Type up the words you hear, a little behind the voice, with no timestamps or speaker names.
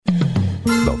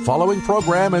following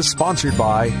program is sponsored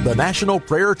by the National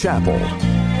Prayer Chapel.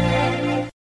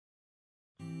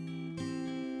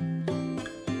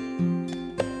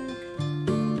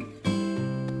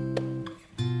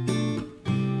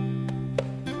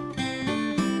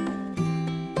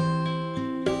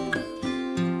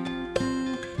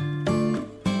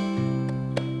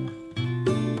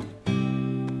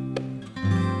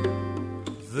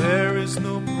 There is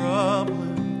no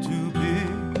problem too big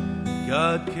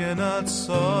God cannot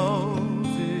solve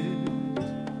it.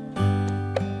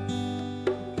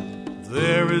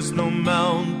 There is no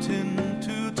mountain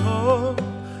too tall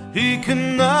He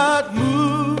cannot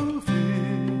move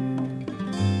it.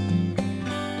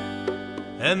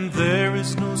 And there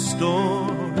is no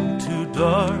storm too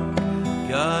dark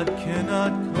God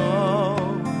cannot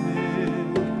calm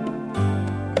it.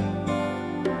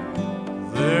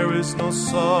 There is no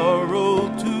sorrow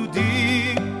too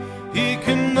deep He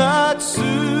cannot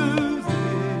soothe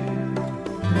it.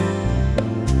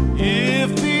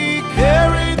 If He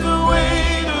carried the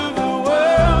weight of the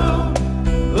world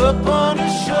upon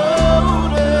His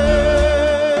shoulder,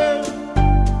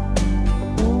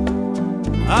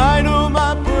 I know,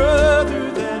 my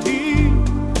brother, that He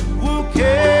will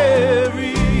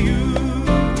carry you.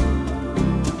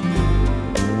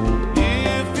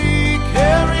 If He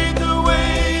carried the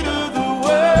weight of the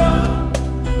world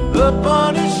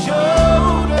upon His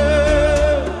shoulder,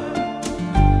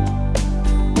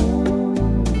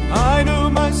 I know,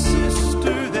 my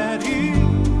sister, that He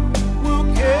will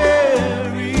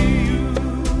carry you.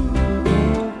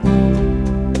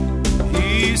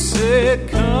 He said,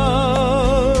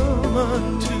 come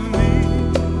unto me,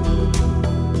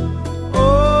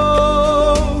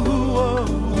 oh, who are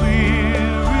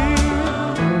weary,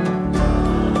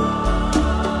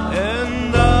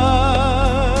 and I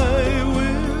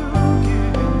will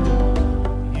give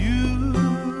you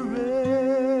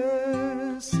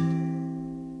rest.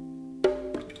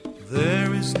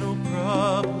 There is no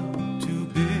problem too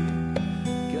big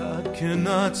God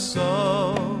cannot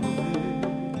solve it.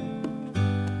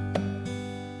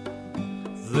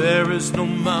 There is no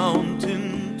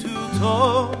mountain too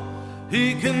tall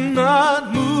He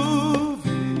cannot move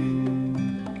it.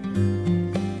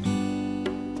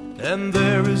 And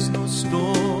there is no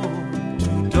storm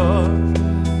too dark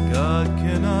God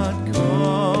cannot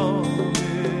calm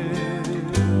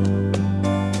it.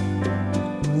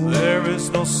 There is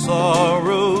no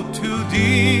sorrow too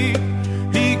deep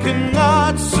He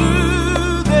cannot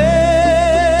soothe it.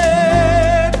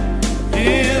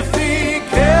 If He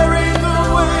carried the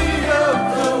weight of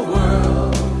the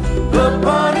world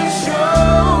upon His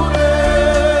shoulder,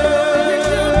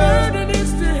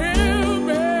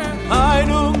 I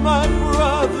know, my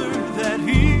brother, that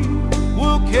He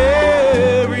will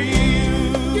carry you.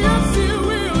 Yes, He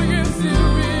will, yes, He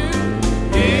will.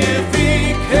 If He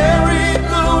carried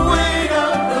the weight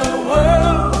of the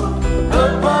world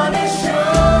upon His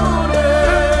shoulder,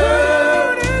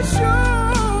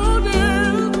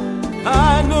 I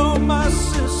know, my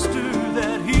sister,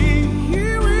 that He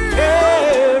will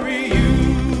carry you.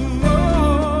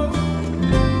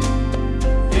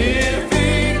 If He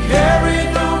carried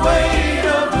the weight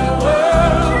of the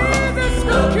world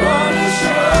upon His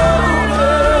shoulder,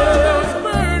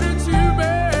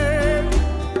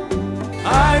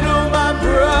 I know, my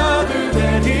brother,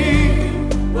 that He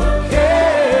will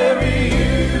carry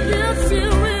you. Yes, He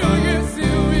will, yes, He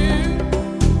will.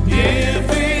 If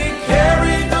He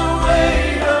carried the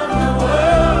weight of the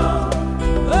world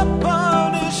upon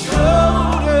His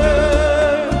shoulder,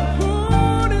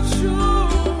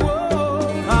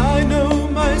 I know,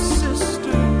 my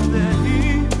sister, that He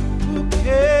will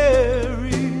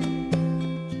carry you.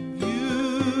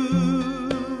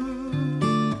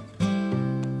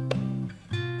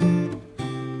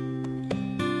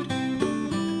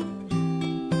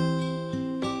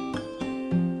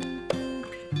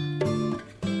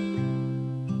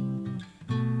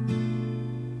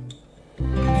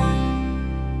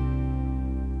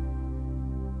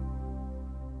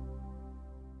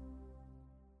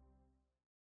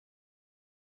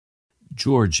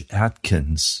 George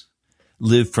Atkins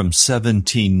lived from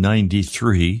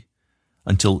 1793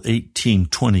 until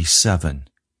 1827.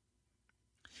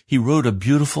 He wrote a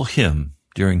beautiful hymn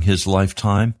during his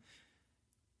lifetime,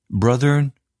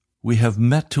 "Brethren, we have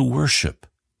met to worship."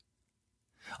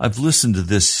 I've listened to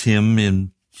this hymn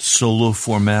in solo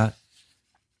format,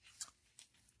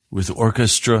 with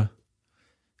orchestra,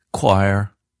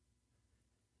 choir.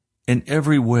 In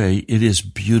every way, it is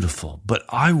beautiful, but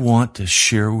I want to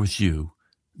share with you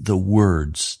the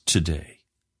words today.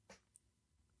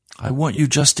 I want you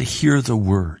just to hear the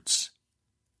words.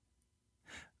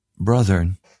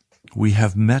 Brethren, we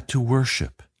have met to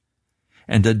worship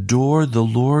and adore the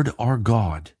Lord our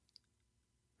God.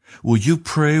 Will you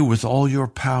pray with all your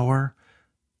power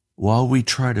while we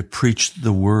try to preach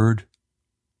the word?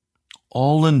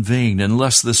 All in vain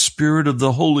unless the Spirit of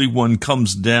the Holy One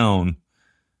comes down.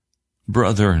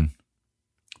 Brethren,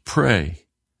 pray,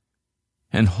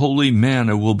 and holy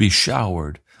manna will be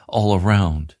showered all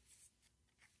around.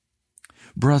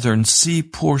 Brethren, see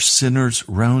poor sinners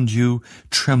round you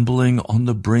trembling on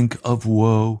the brink of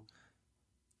woe.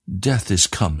 Death is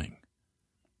coming.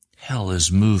 Hell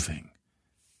is moving.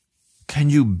 Can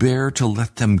you bear to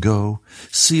let them go?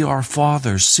 See our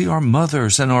fathers, see our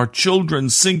mothers, and our children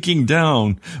sinking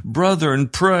down. Brethren,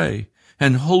 pray,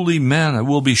 and holy manna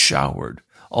will be showered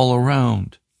all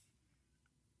around.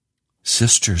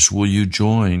 Sisters, will you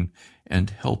join and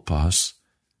help us?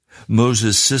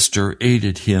 Moses' sister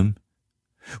aided him.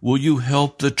 Will you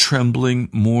help the trembling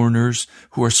mourners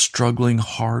who are struggling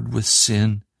hard with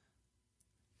sin?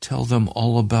 Tell them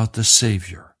all about the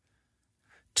Savior.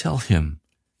 Tell him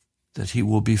that he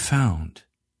will be found.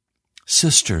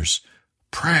 Sisters,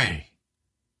 pray,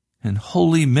 and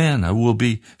holy manna will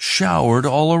be showered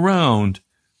all around.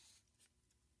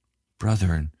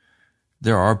 Brethren,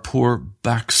 there are poor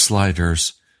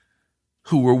backsliders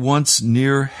who were once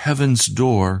near heaven's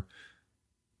door,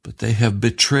 but they have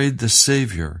betrayed the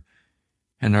Savior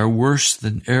and are worse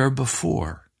than e'er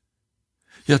before.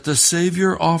 Yet the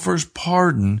Savior offers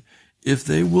pardon if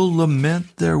they will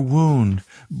lament their wound.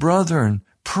 Brethren,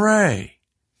 pray,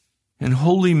 and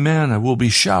holy manna will be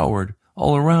showered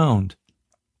all around.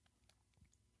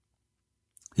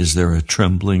 Is there a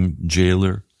trembling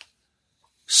jailer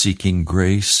seeking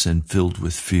grace and filled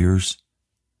with fears?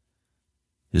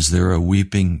 Is there a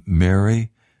weeping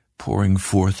Mary pouring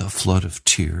forth a flood of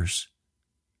tears?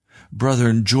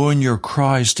 Brethren, join your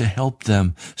cries to help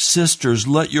them. Sisters,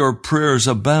 let your prayers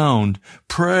abound.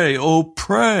 Pray, oh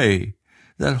pray,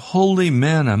 that holy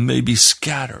manna may be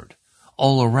scattered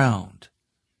all around.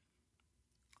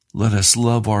 Let us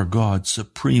love our God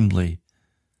supremely.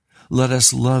 Let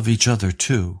us love each other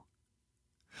too.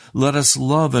 Let us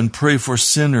love and pray for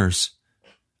sinners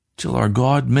till our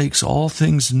God makes all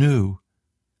things new.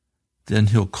 Then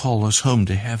he'll call us home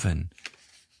to heaven.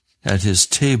 At his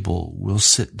table we'll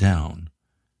sit down.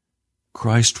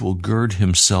 Christ will gird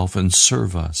himself and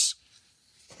serve us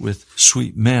with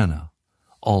sweet manna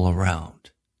all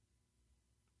around.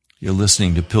 You're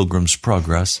listening to Pilgrim's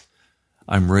Progress.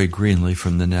 I'm Ray Greenley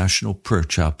from the National Prayer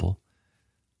Chapel.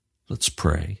 Let's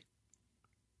pray.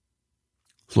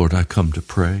 Lord, I come to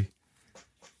pray.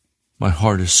 My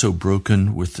heart is so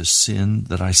broken with the sin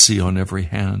that I see on every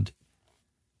hand.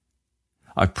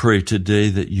 I pray today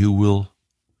that you will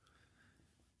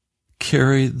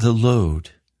carry the load,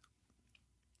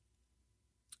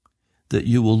 that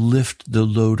you will lift the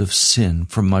load of sin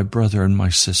from my brother and my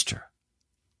sister,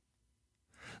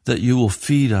 that you will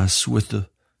feed us with the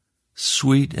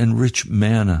sweet and rich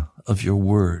manna of your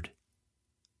word.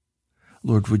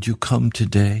 Lord, would you come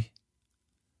today?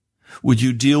 Would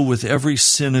you deal with every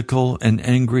cynical and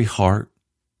angry heart?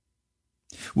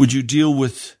 Would you deal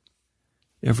with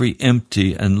every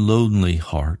empty and lonely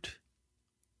heart?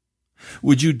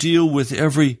 Would you deal with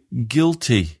every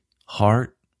guilty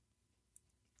heart,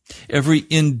 every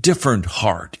indifferent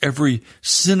heart, every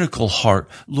cynical heart?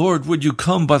 Lord, would you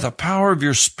come by the power of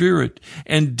your Spirit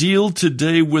and deal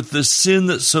today with the sin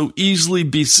that so easily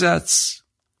besets?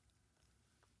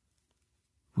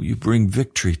 Will you bring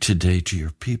victory today to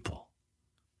your people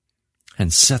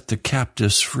and set the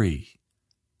captives free,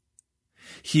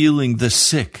 healing the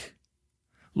sick?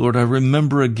 Lord, I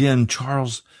remember again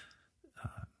Charles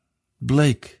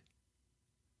Blake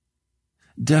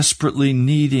desperately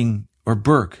needing,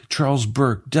 or Charles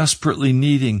Burke, desperately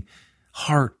needing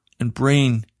heart and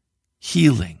brain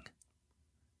healing.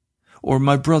 Or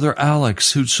my brother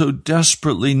Alex, who so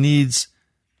desperately needs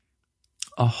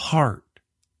a heart.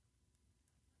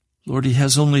 Lord, he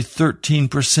has only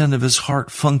 13% of his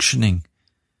heart functioning.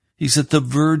 He's at the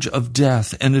verge of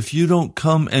death, and if you don't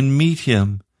come and meet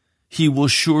him, he will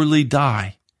surely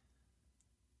die.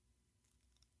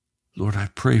 Lord, I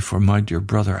pray for my dear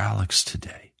brother Alex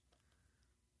today.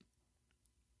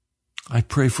 I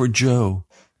pray for Joe,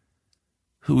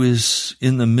 who is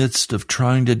in the midst of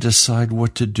trying to decide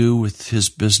what to do with his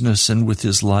business and with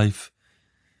his life.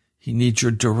 He needs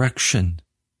your direction.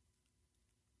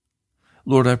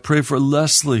 Lord, I pray for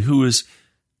Leslie, who is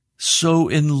so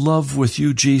in love with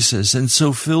you, Jesus, and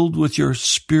so filled with your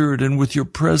Spirit and with your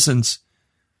presence.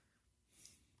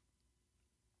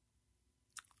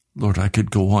 Lord, I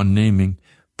could go on naming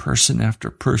person after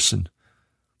person.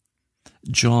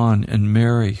 John and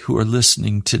Mary who are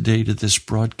listening today to this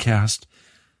broadcast.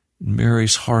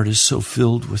 Mary's heart is so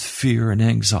filled with fear and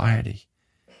anxiety.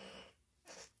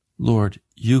 Lord,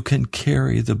 you can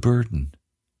carry the burden.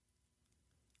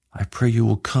 I pray you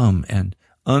will come and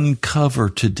uncover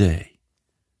today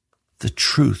the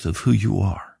truth of who you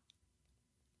are.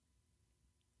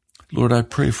 Lord, I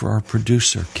pray for our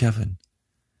producer, Kevin.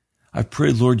 I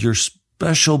pray, Lord, your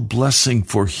special blessing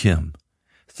for him.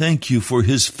 Thank you for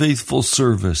his faithful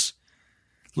service.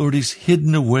 Lord, he's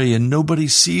hidden away and nobody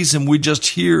sees him. We just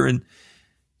hear and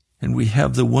we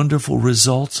have the wonderful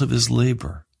results of his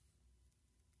labor.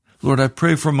 Lord, I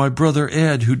pray for my brother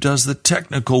Ed, who does the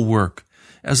technical work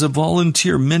as a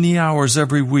volunteer many hours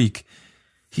every week.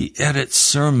 He edits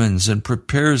sermons and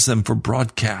prepares them for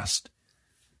broadcast.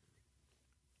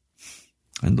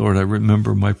 And Lord, I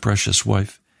remember my precious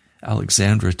wife,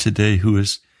 Alexandra, today, who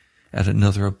is at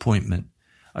another appointment.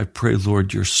 I pray,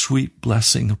 Lord, your sweet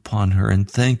blessing upon her, and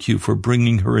thank you for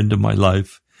bringing her into my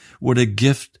life. What a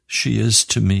gift she is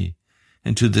to me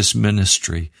and to this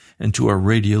ministry and to our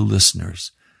radio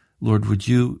listeners. Lord, would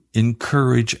you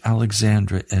encourage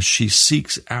Alexandra as she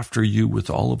seeks after you with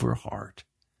all of her heart?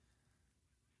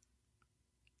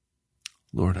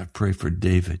 Lord, I pray for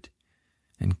David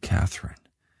and Catherine,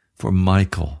 for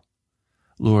Michael.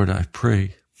 Lord, I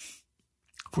pray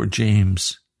for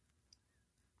James.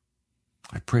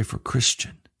 I pray for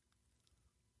Christian.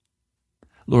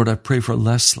 Lord, I pray for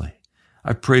Leslie.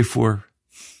 I pray for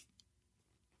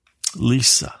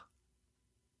Lisa.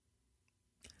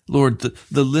 Lord,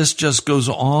 the list just goes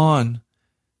on.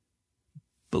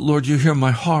 But Lord, you hear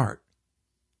my heart.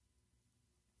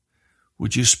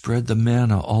 Would you spread the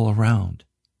manna all around?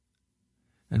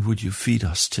 And would you feed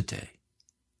us today?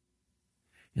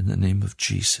 In the name of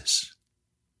Jesus.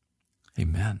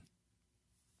 Amen.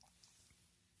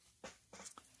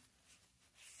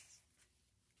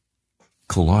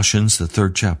 Colossians, the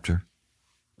 3rd chapter,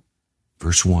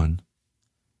 verse 1.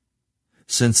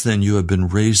 Since then you have been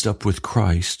raised up with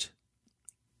Christ.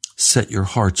 Set your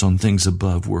hearts on things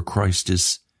above, where Christ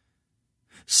is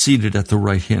seated at the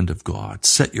right hand of God.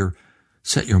 Set your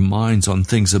minds on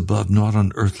things above, not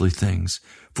on earthly things.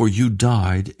 For you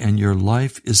died, and your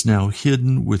life is now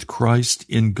hidden with Christ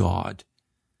in God.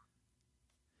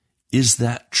 Is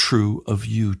that true of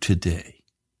you today?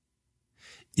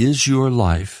 Is your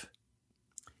life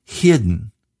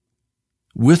hidden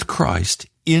with Christ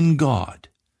in God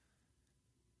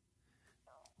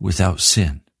without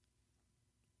sin?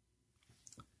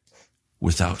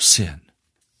 Without sin.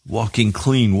 Walking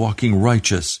clean, walking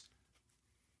righteous.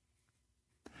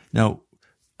 Now,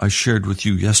 I shared with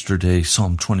you yesterday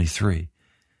Psalm 23,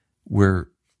 where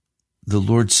the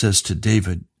Lord says to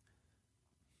David,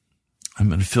 I'm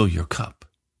going to fill your cup.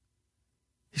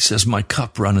 He says, my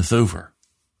cup runneth over.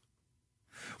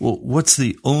 Well, what's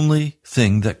the only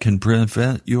thing that can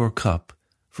prevent your cup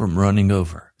from running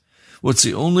over? What's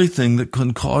the only thing that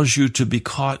can cause you to be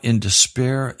caught in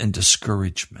despair and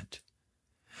discouragement?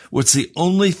 What's the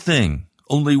only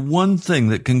one thing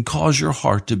that can cause your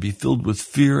heart to be filled with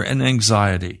fear and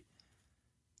anxiety?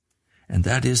 And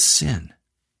that is sin,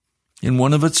 in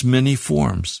one of its many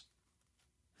forms.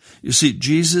 You see,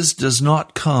 Jesus does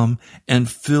not come and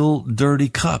fill dirty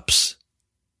cups.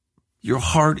 Your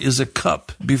heart is a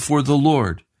cup before the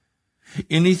Lord.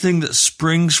 Anything that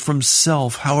springs from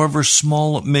self, however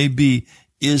small it may be,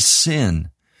 is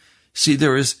sin. See,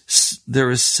 there is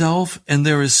self and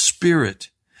there is spirit.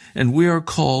 And we are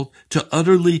called to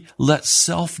utterly let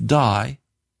self die,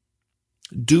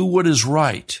 do what is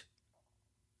right,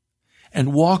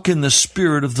 and walk in the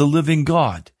Spirit of the living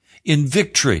God in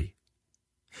victory,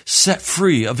 set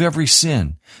free of every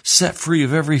sin, set free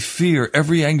of every fear,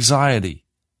 every anxiety.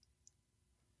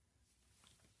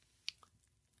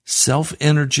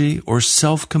 Self-energy or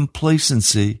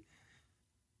self-complacency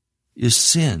is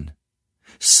sin.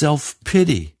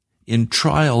 Self-pity in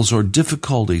trials or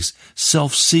difficulties,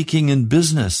 self-seeking in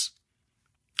business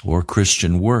or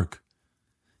Christian work,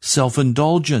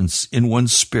 self-indulgence in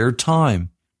one's spare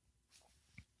time,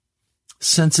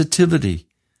 sensitivity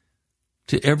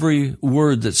to every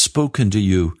word that's spoken to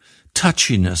you,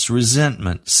 touchiness,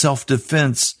 resentment,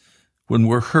 self-defense when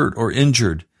we're hurt or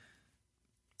injured,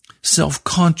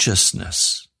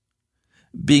 self-consciousness,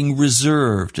 being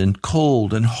reserved and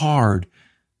cold and hard,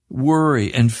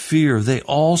 worry and fear, they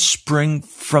all spring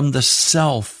from the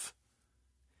self.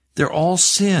 They're all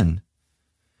sin,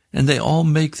 and they all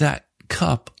make that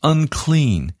cup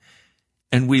unclean,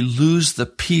 and we lose the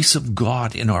peace of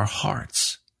God in our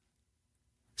hearts.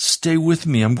 Stay with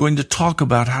me. I'm going to talk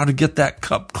about how to get that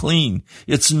cup clean.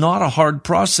 It's not a hard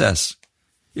process.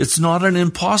 It's not an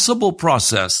impossible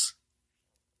process.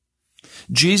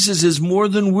 Jesus is more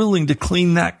than willing to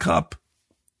clean that cup.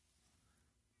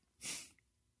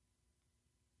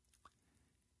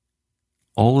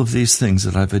 All of these things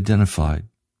that I've identified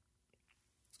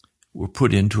were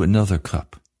put into another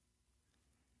cup.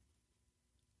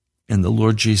 And the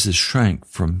Lord Jesus shrank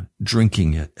from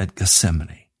drinking it at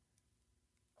Gethsemane.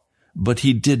 But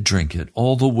he did drink it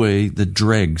all the way, the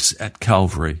dregs at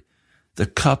Calvary, the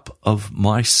cup of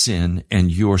my sin and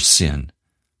your sin.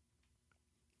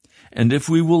 And if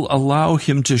we will allow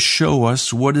him to show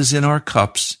us what is in our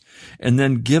cups and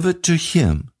then give it to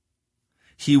him,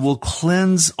 he will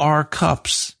cleanse our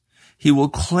cups. He will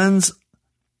cleanse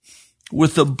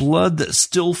with the blood that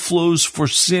still flows for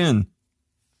sin.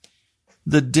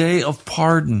 The day of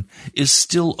pardon is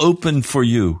still open for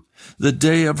you. The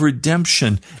day of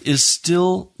redemption is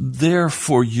still there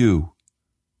for you.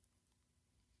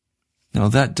 Now,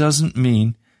 that doesn't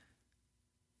mean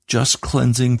just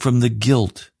cleansing from the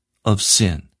guilt of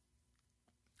sin,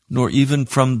 nor even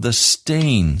from the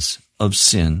stains of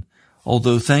sin,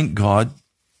 although, thank God,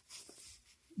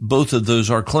 both of those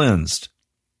are cleansed.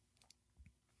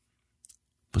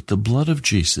 But the blood of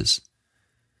Jesus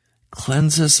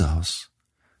cleanses us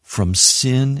from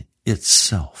sin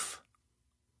itself.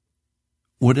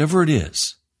 Whatever it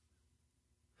is,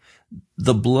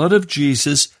 the blood of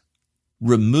Jesus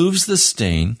removes the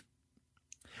stain,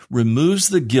 removes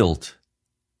the guilt,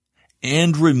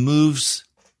 and removes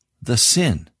the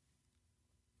sin.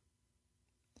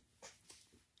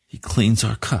 He cleans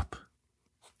our cup,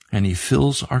 and he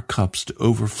fills our cups to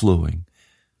overflowing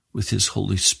with his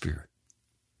Holy Spirit,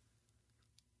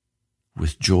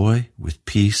 with joy, with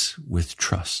peace, with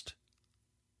trust.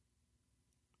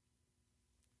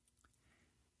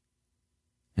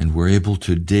 And we're able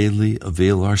to daily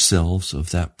avail ourselves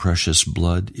of that precious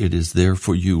blood. It is there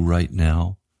for you right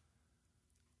now.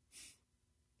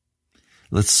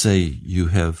 Let's say you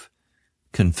have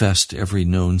confessed every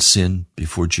known sin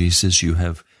before Jesus. You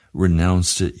have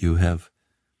renounced it. You have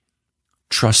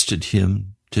trusted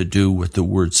him to do what the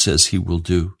word says he will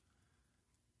do.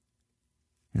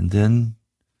 And then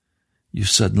you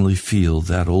suddenly feel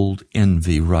that old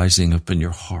envy rising up in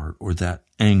your heart, or that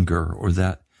anger, or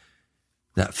that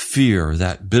fear,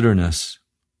 that bitterness.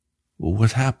 Well,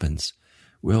 what happens?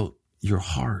 Well, your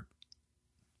heart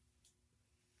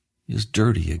is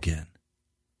dirty again.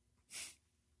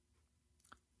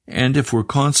 And if we're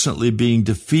constantly being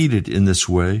defeated in this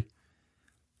way,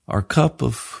 our cup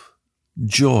of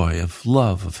joy, of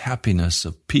love, of happiness,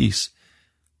 of peace,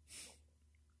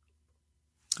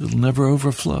 it'll never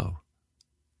overflow.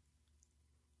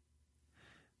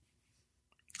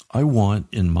 I want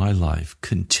in my life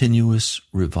continuous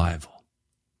revival.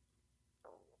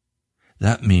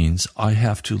 That means I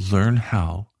have to learn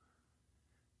how,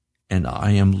 and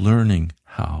I am learning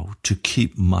how to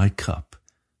keep my cup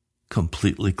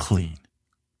completely clean.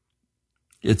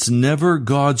 It's never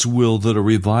God's will that a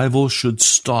revival should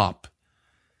stop.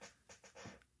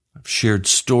 I've shared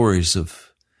stories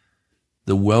of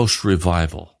the Welsh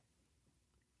revival,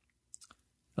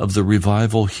 of the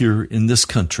revival here in this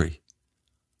country,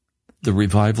 the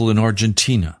revival in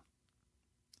Argentina.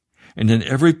 And in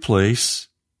every place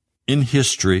in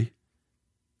history,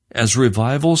 as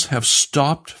revivals have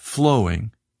stopped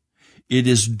flowing, it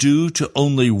is due to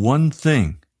only one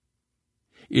thing.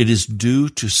 It is due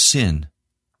to sin.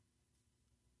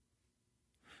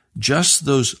 Just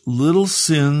those little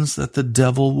sins that the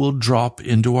devil will drop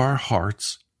into our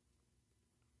hearts.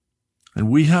 And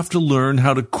we have to learn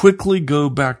how to quickly go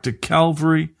back to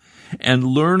Calvary and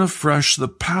learn afresh the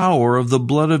power of the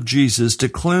blood of Jesus to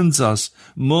cleanse us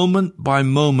moment by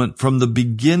moment from the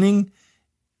beginning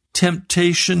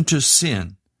temptation to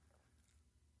sin.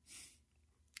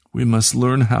 We must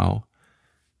learn how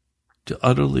to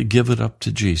utterly give it up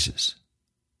to Jesus.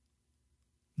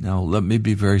 Now, let me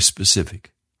be very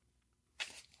specific.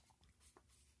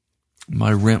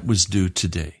 My rent was due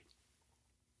today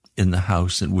in the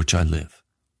house in which I live.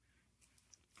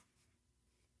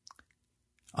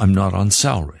 I'm not on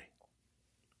salary,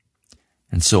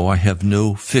 and so I have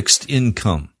no fixed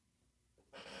income.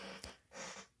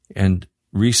 And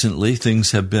recently,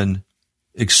 things have been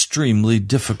extremely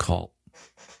difficult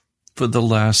for the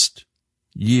last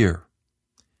year.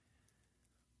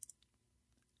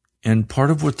 And part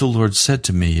of what the Lord said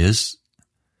to me is,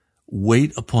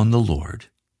 wait upon the Lord,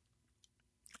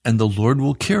 and the Lord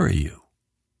will carry you.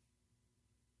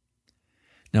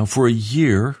 Now, for a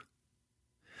year,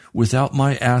 without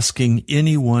my asking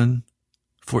anyone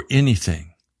for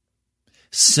anything,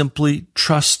 simply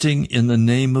trusting in the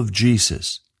name of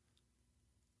Jesus,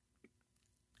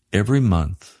 every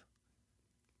month,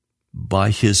 by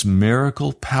his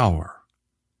miracle power,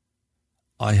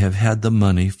 I have had the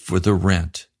money for the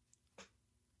rent.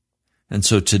 And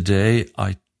so today,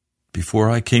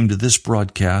 before I came to this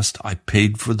broadcast, I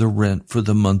paid for the rent for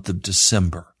the month of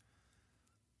December.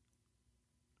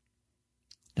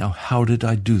 Now, how did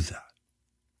I do that?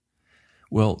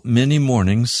 Well, many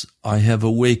mornings I have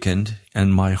awakened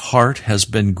and my heart has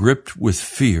been gripped with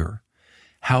fear.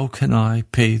 How can I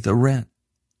pay the rent?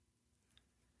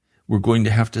 We're going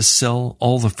to have to sell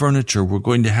all the furniture. We're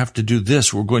going to have to do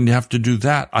this. We're going to have to do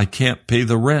that. I can't pay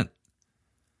the rent.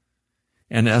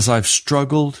 And as I've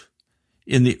struggled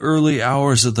in the early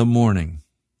hours of the morning,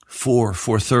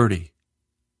 4:30,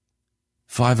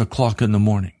 5 o'clock in the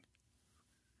morning,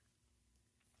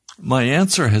 my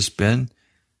answer has been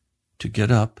to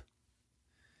get up,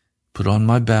 put on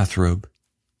my bathrobe,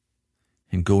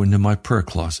 and go into my prayer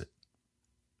closet.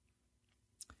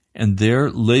 And there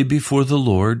lay before the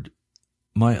Lord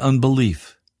my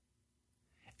unbelief,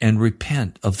 and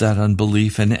repent of that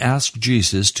unbelief and ask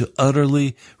Jesus to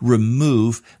utterly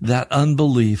remove that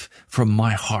unbelief from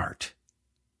my heart.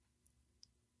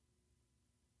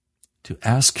 To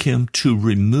ask him to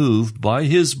remove by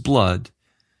his blood,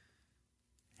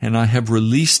 and I have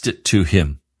released it to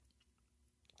him.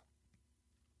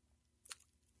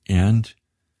 And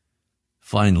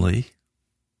finally,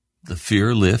 the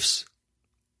fear lifts,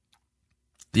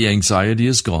 the anxiety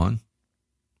is gone,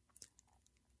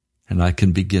 and I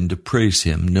can begin to praise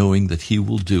him, knowing that he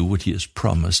will do what he has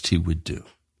promised he would do.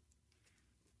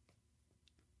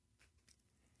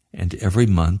 And every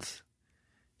month,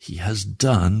 he has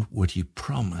done what he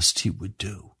promised he would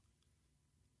do.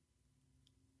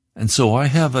 And so I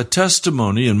have a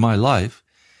testimony in my life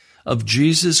of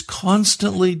Jesus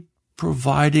constantly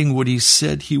providing what he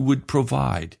said he would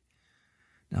provide.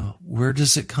 Now, where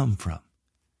does it come from?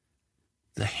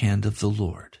 The hand of the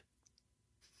Lord.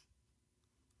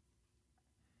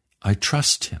 I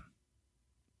trust him.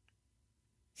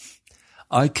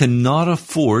 I cannot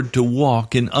afford to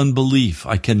walk in unbelief.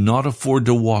 I cannot afford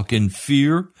to walk in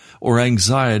fear or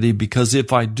anxiety, because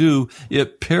if I do,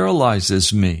 it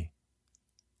paralyzes me.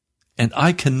 And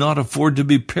I cannot afford to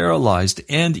be paralyzed,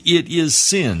 and it is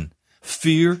sin.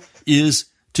 Fear is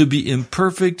to be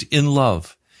imperfect in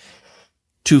love.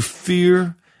 To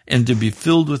fear and to be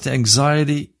filled with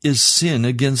anxiety is sin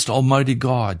against Almighty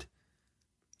God.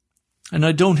 And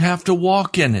I don't have to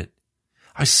walk in it.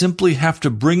 I simply have to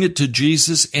bring it to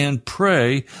Jesus and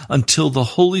pray until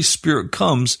the Holy Spirit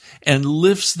comes and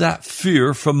lifts that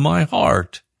fear from my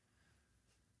heart.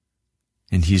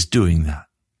 And he's doing that.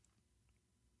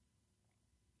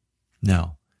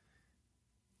 Now,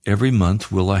 every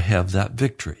month will I have that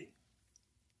victory?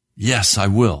 Yes, I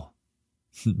will.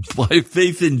 By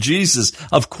faith in Jesus,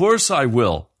 of course I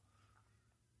will.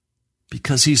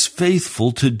 Because he's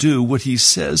faithful to do what he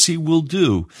says he will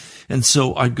do. And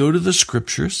so I go to the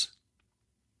scriptures.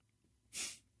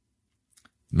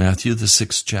 Matthew, the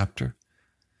 6th chapter.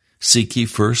 Seek ye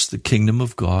first the kingdom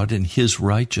of God and his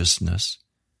righteousness.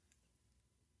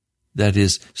 That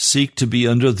is, seek to be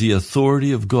under the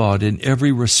authority of God in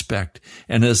every respect.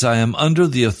 And as I am under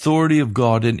the authority of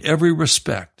God in every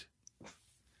respect,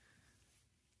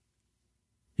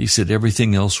 he said,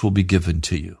 everything else will be given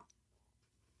to you.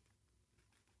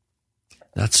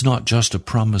 That's not just a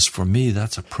promise for me,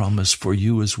 that's a promise for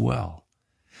you as well.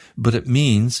 But it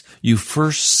means you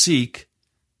first seek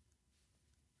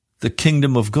the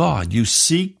kingdom of God. You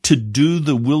seek to do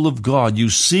the will of God. You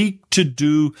seek to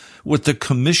do what the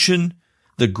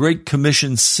Great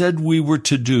Commission said we were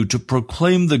to do, to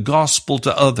proclaim the gospel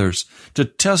to others, to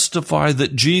testify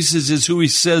that Jesus is who he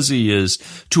says he is,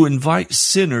 to invite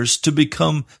sinners to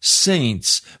become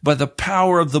saints by the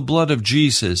power of the blood of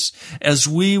Jesus. As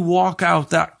we walk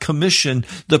out that commission,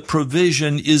 the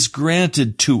provision is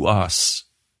granted to us.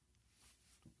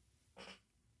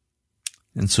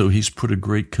 And so he's put a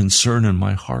great concern in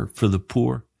my heart for the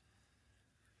poor.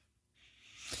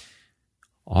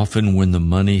 Often when the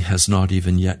money has not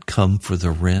even yet come for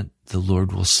the rent, the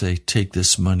Lord will say, take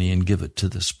this money and give it to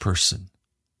this person.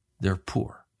 They're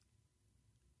poor.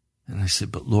 And I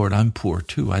said, but Lord, I'm poor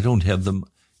too. I don't have them.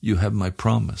 You have my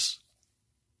promise.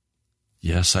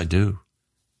 Yes, I do.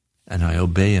 And I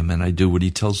obey him and I do what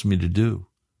he tells me to do.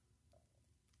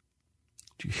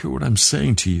 Do you hear what I'm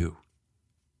saying to you?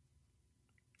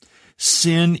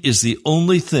 Sin is the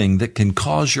only thing that can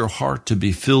cause your heart to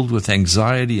be filled with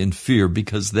anxiety and fear,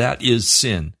 because that is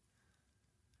sin.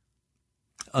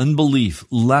 Unbelief,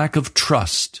 lack of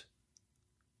trust.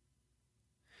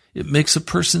 It makes a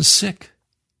person sick.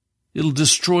 It'll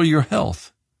destroy your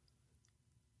health.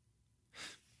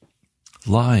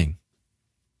 Lying,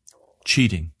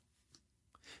 cheating,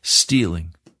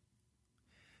 stealing,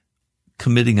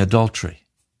 committing adultery,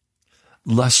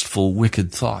 lustful,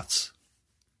 wicked thoughts,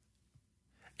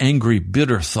 angry,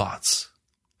 bitter thoughts.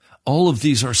 All of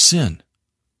these are sin.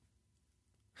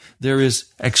 There is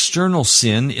external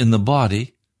sin in the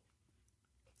body,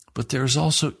 but there is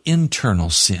also internal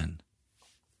sin.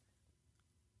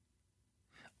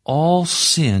 All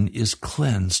sin is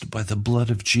cleansed by the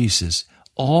blood of Jesus.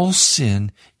 All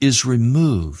sin is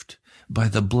removed by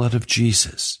the blood of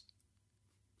Jesus.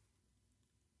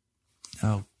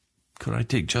 Now, could I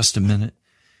take just a minute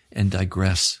and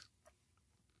digress?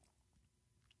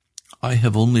 I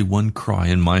have only one cry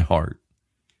in my heart,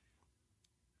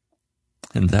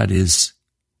 and that is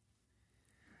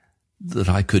that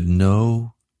I could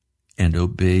know and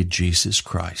obey Jesus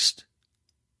Christ.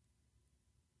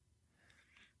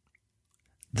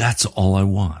 That's all I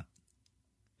want.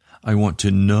 I want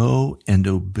to know and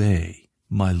obey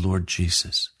my Lord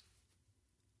Jesus.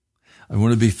 I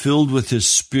want to be filled with His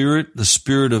Spirit, the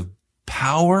Spirit of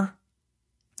power,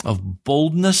 of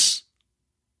boldness,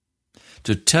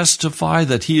 to testify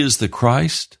that He is the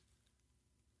Christ,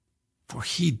 for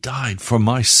He died for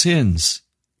my sins.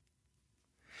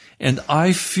 And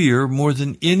I fear more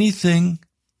than anything,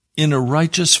 in a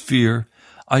righteous fear,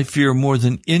 I fear more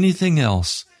than anything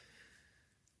else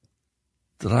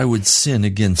that I would sin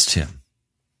against Him.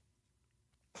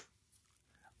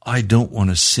 I don't want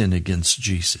to sin against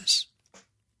Jesus.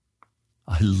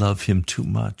 I love Him too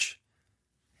much.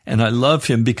 And I love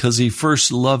Him because He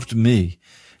first loved me.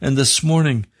 And this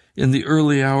morning, in the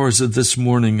early hours of this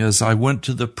morning, as I went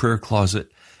to the prayer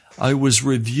closet, I was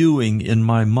reviewing in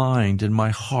my mind and my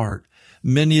heart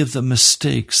many of the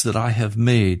mistakes that I have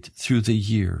made through the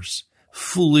years.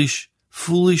 Foolish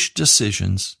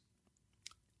decisions.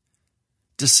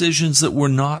 Decisions that were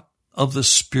not of the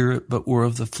Spirit, but were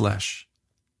of the flesh.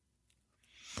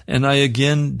 And I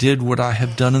again did what I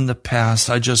have done in the past.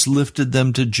 I just lifted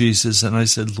them to Jesus and I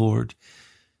said, Lord,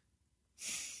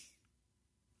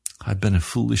 I've been a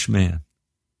foolish man.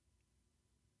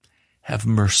 Have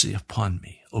mercy upon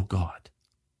me, O God.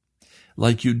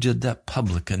 Like you did that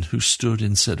publican who stood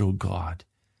and said, O God,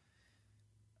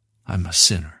 I'm a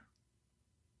sinner.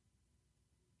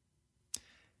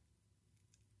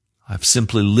 I've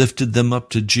simply lifted them up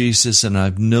to Jesus, and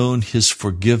I've known His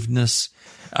forgiveness.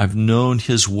 I've known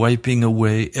His wiping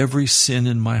away every sin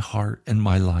in my heart and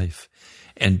my life,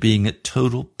 and being at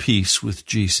total peace with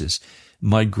Jesus.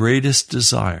 My greatest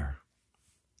desire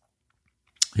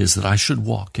is that I should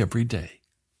walk every day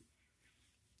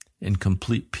in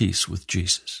complete peace with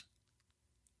Jesus.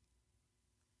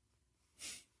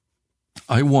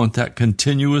 I want that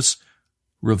continuous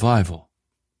revival.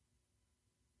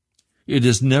 It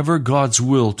is never God's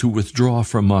will to withdraw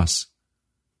from us.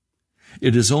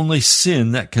 It is only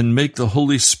sin that can make the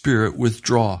Holy Spirit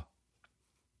withdraw.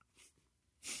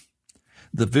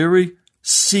 The very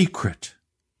secret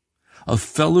of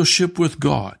fellowship with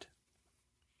God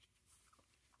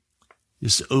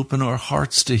is to open our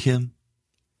hearts to Him,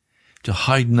 to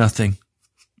hide nothing,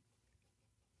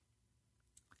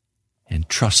 and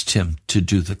trust Him to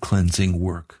do the cleansing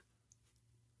work,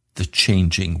 the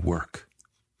changing work.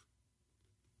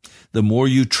 The more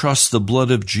you trust the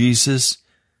blood of Jesus,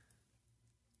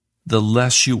 the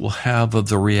less you will have of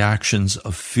the reactions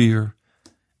of fear,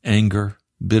 anger,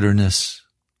 bitterness.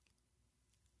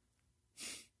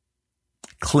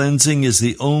 Cleansing is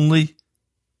the only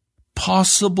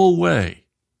possible way.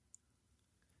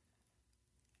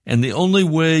 And the only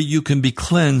way you can be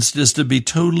cleansed is to be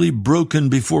totally broken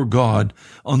before God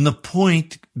on the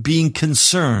point being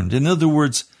concerned. In other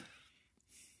words,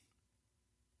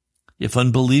 if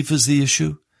unbelief is the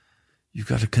issue, you've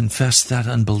got to confess that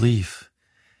unbelief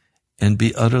and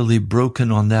be utterly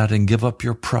broken on that and give up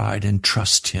your pride and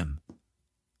trust Him.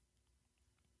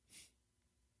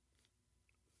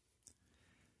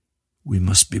 We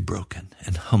must be broken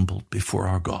and humbled before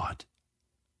our God.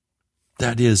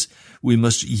 That is, we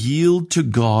must yield to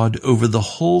God over the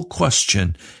whole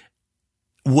question,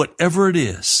 whatever it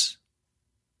is.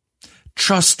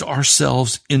 Trust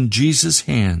ourselves in Jesus'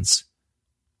 hands.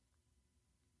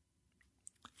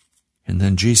 And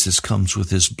then Jesus comes with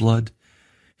His blood.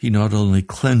 He not only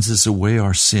cleanses away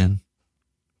our sin,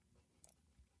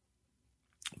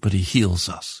 but He heals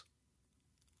us.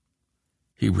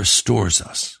 He restores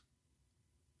us.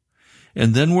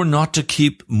 And then we're not to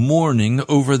keep mourning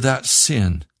over that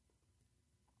sin.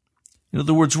 In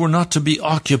other words, we're not to be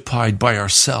occupied by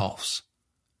ourselves.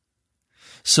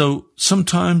 So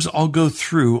sometimes I'll go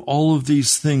through all of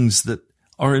these things that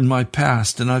are in my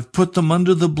past, and I've put them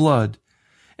under the blood,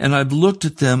 and I've looked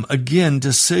at them again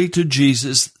to say to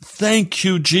Jesus, thank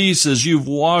you, Jesus, you've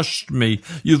washed me.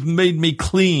 You've made me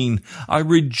clean. I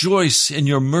rejoice in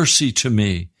your mercy to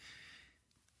me.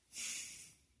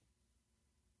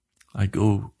 I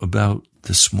go about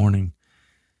this morning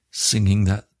singing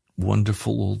that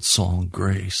wonderful old song,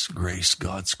 Grace, Grace,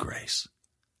 God's grace.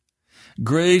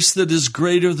 Grace that is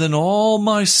greater than all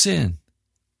my sin.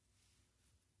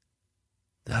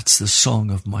 That's the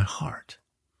song of my heart.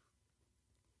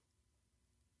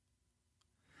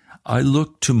 I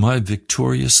look to my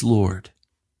victorious Lord,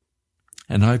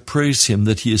 and I praise him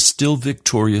that he is still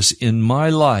victorious in my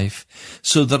life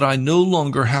so that I no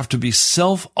longer have to be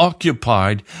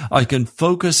self-occupied. I can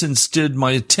focus instead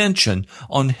my attention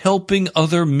on helping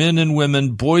other men and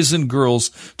women, boys and girls,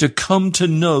 to come to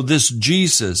know this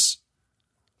Jesus.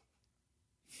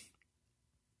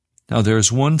 Now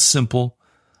there's one simple,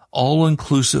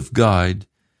 all-inclusive guide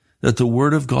that the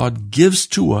Word of God gives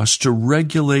to us to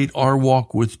regulate our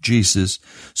walk with Jesus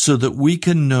so that we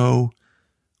can know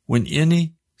when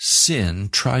any sin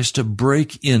tries to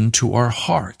break into our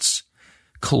hearts.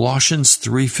 Colossians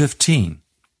 3:15.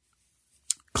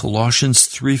 Colossians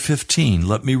 3:15.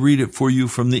 Let me read it for you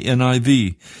from the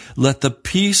NIV. Let the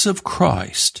peace of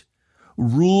Christ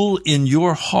rule in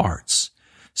your hearts,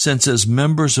 since as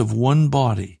members of one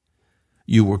body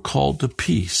you were called to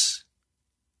peace.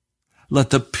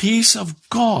 Let the peace of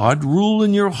God rule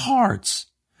in your hearts.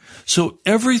 So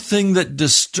everything that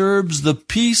disturbs the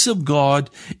peace of God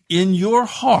in your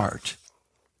heart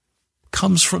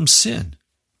comes from sin.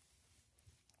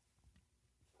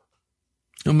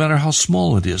 No matter how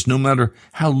small it is, no matter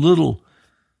how little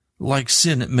like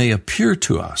sin it may appear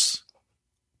to us.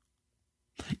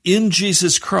 In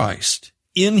Jesus Christ,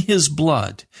 in his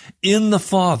blood, in the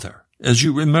Father. As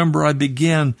you remember, I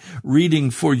began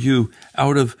reading for you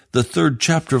out of the 3rd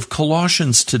chapter of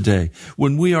Colossians today.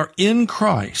 When we are in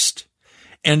Christ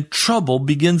and trouble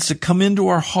begins to come into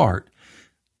our heart,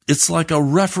 it's like a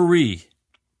referee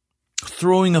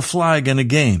throwing a flag in a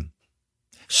game.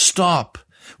 Stop.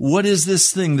 What is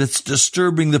this thing that's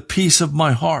disturbing the peace of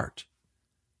my heart?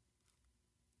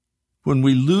 When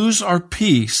we lose our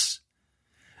peace,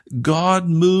 God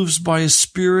moves by his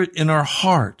Spirit in our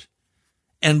heart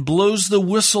and blows the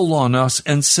whistle on us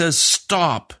and says,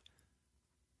 stop,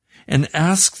 and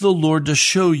ask the Lord to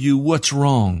show you what's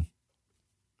wrong.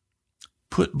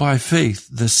 Put by faith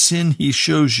the sin he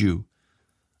shows you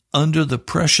under the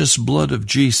precious blood of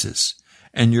Jesus,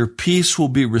 and your peace will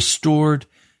be restored,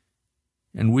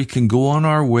 and we can go on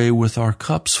our way with our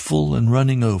cups full and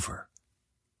running over.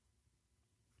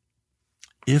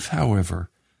 If, however,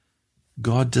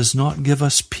 God does not give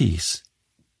us peace,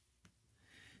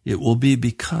 it will be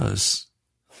because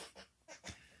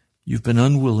you've been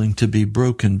unwilling to be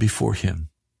broken before him,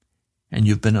 and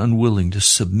you've been unwilling to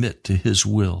submit to his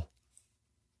will.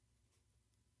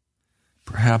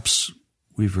 Perhaps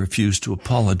we've refused to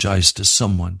apologize to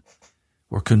someone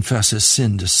or confess a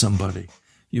sin to somebody.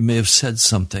 You may have said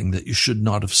something that you should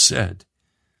not have said.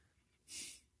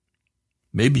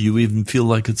 Maybe you even feel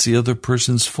like it's the other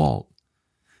person's fault,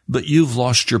 but you've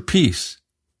lost your peace.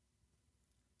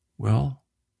 Well,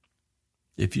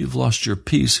 if you've lost your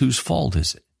peace, whose fault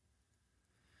is it?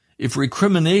 If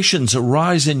recriminations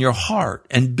arise in your heart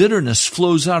and bitterness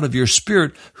flows out of your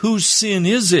spirit, whose sin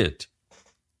is it?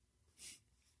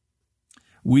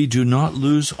 We do not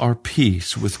lose our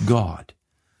peace with God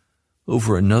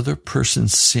over another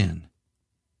person's sin.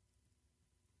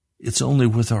 It's only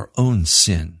with our own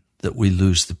sin that we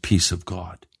lose the peace of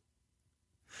God.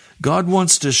 God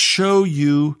wants to show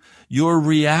you your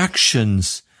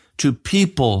reactions to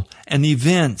people and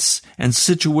events and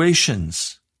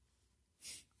situations.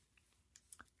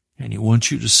 And he wants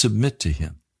you to submit to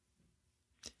him.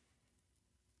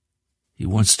 He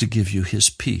wants to give you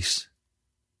his peace.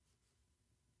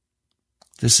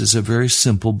 This is a very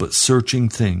simple but searching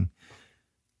thing,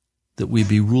 that we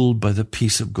be ruled by the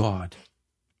peace of God.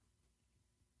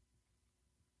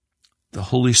 The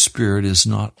Holy Spirit is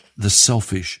not the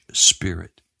selfish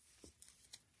Spirit.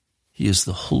 He is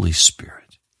the Holy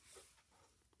Spirit.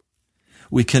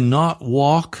 We cannot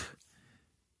walk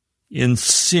in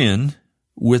sin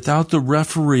without the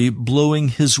referee blowing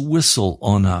his whistle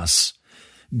on us.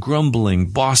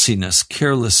 Grumbling, bossiness,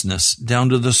 carelessness, down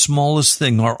to the smallest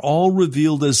thing, are all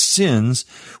revealed as sins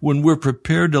when we're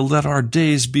prepared to let our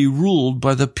days be ruled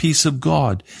by the peace of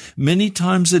God. Many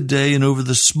times a day and over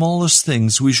the smallest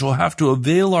things, we shall have to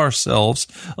avail ourselves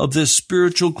of this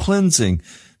spiritual cleansing,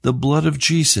 the blood of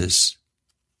Jesus.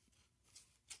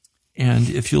 And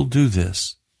if you'll do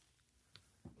this,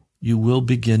 you will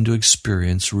begin to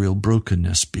experience real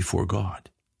brokenness before God.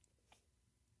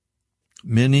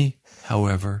 Many,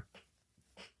 however,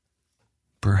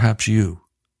 perhaps you,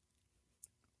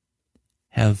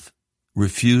 have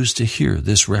refused to hear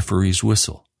this referee's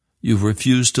whistle. You've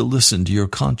refused to listen to your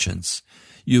conscience.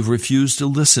 You've refused to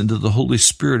listen to the Holy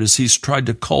Spirit as He's tried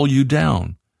to call you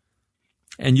down.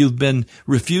 And you've been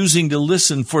refusing to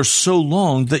listen for so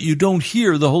long that you don't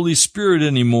hear the Holy Spirit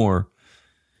anymore.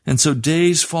 And so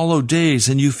days follow days,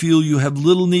 and you feel you have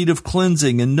little need of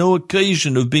cleansing and no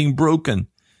occasion of being broken.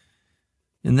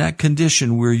 In that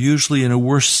condition, we're usually in a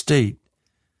worse state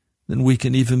than we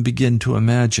can even begin to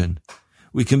imagine.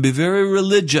 We can be very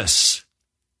religious,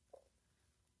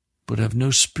 but have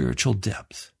no spiritual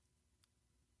depth.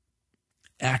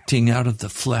 Acting out of the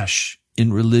flesh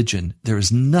in religion, there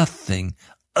is nothing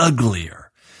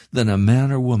uglier than a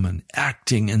man or woman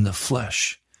acting in the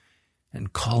flesh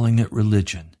and calling it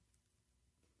religion.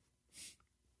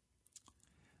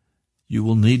 You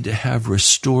will need to have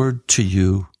restored to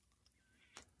you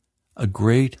a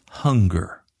great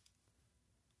hunger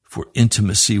for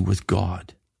intimacy with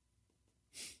God.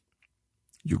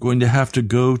 You're going to have to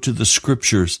go to the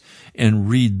scriptures and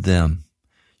read them.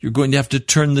 You're going to have to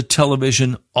turn the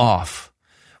television off.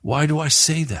 Why do I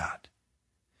say that?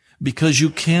 Because you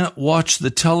can't watch the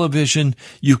television.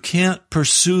 You can't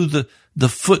pursue the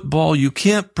football. You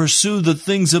can't pursue the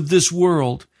things of this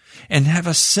world and have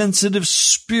a sensitive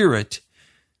spirit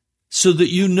so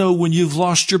that you know when you've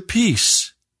lost your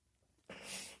peace.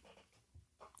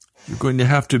 You're going to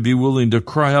have to be willing to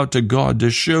cry out to God to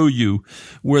show you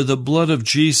where the blood of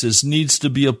Jesus needs to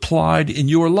be applied in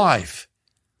your life.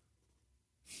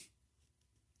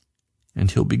 And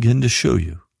He'll begin to show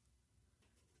you.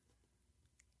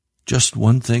 Just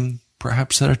one thing,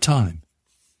 perhaps at a time.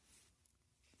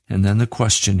 And then the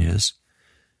question is,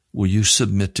 will you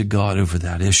submit to God over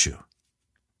that issue?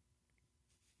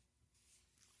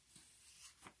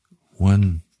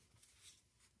 One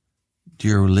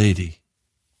dear lady,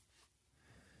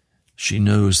 she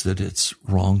knows that it's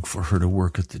wrong for her to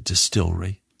work at the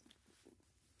distillery,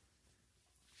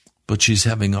 but she's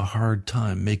having a hard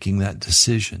time making that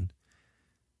decision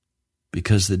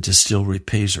because the distillery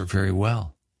pays her very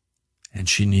well, and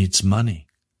she needs money.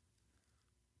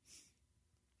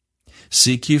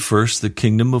 Seek ye first the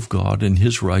kingdom of God and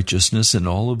His righteousness, and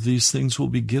all of these things will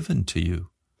be given to you.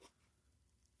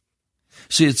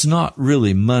 See, it's not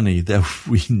really money that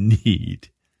we need.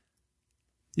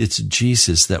 It's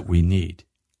Jesus that we need.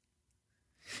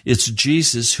 It's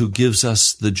Jesus who gives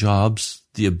us the jobs,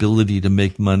 the ability to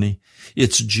make money.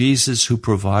 It's Jesus who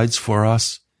provides for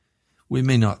us. We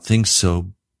may not think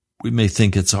so. We may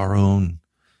think it's our own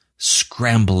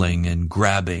scrambling and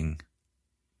grabbing.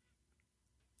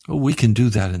 Oh, we can do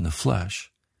that in the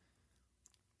flesh.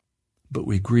 But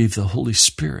we grieve the Holy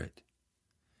Spirit.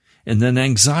 And then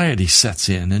anxiety sets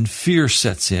in and fear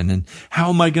sets in. And how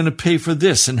am I going to pay for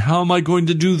this? And how am I going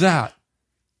to do that?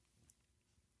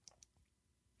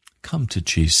 Come to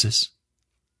Jesus.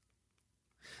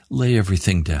 Lay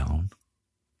everything down.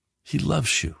 He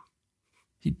loves you.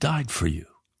 He died for you.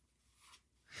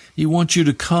 He wants you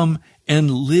to come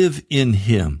and live in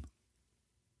Him.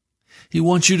 He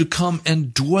wants you to come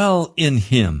and dwell in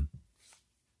Him.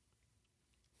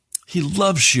 He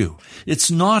loves you. It's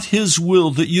not His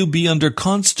will that you be under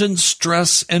constant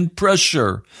stress and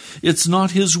pressure. It's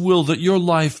not His will that your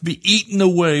life be eaten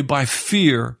away by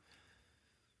fear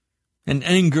and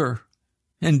anger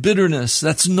and bitterness.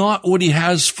 That's not what He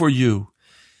has for you.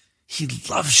 He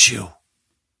loves you.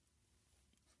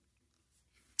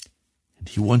 And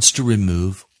He wants to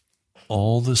remove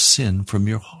all the sin from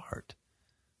your heart.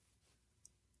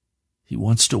 He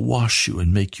wants to wash you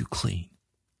and make you clean.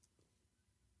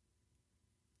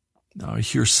 Now, I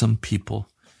hear some people,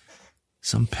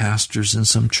 some pastors in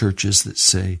some churches that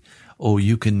say, oh,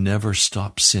 you can never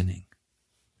stop sinning.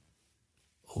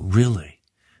 Oh, really?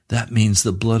 That means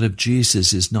the blood of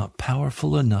Jesus is not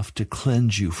powerful enough to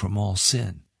cleanse you from all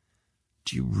sin.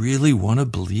 Do you really want to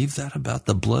believe that about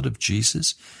the blood of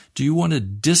Jesus? Do you want to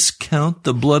discount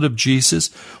the blood of Jesus?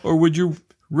 Or would you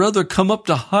rather come up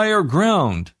to higher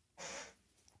ground?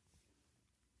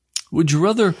 Would you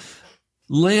rather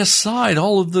lay aside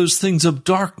all of those things of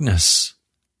darkness?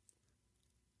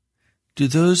 Do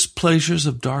those pleasures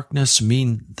of darkness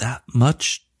mean that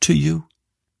much to you?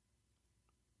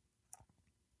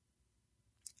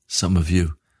 Some of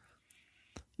you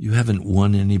haven't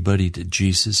won anybody to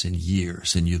Jesus in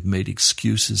years, and you've made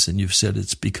excuses, and you've said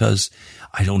it's because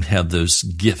I don't have those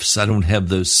gifts, I don't have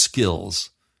those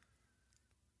skills.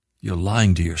 You're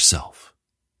lying to yourself.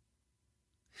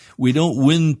 We don't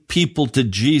win people to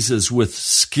Jesus with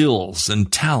skills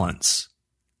and talents.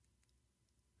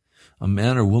 A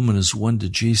man or woman is won to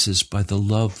Jesus by the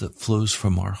love that flows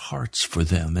from our hearts for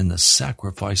them and the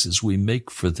sacrifices we make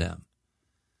for them.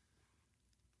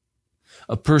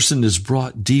 A person is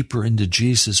brought deeper into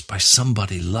Jesus by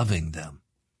somebody loving them.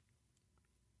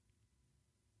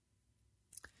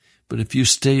 But if you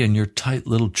stay in your tight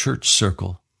little church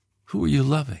circle, who are you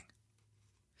loving?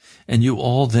 And you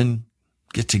all then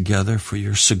get together for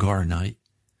your cigar night.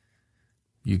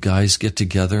 You guys get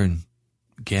together and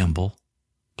gamble,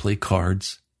 play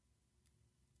cards,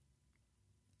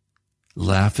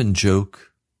 laugh and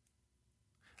joke,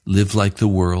 live like the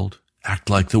world, act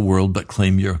like the world, but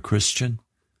claim you're a Christian.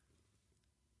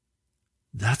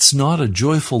 That's not a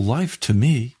joyful life to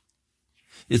me.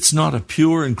 It's not a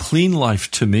pure and clean life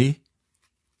to me.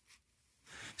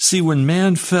 See, when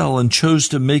man fell and chose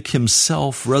to make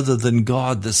himself rather than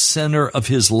God the center of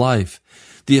his life,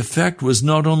 the effect was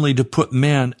not only to put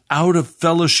man out of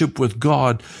fellowship with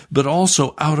God, but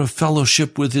also out of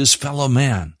fellowship with his fellow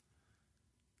man.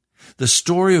 The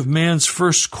story of man's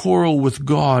first quarrel with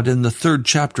God in the 3rd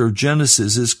chapter of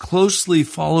Genesis is closely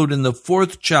followed in the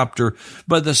 4th chapter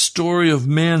by the story of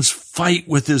man's fight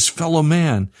with his fellow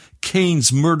man,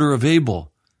 Cain's murder of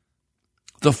Abel.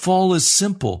 The fall is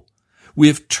simple. We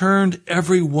have turned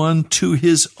everyone to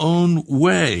his own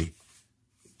way.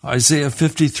 Isaiah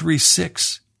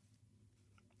 53:6.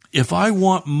 If I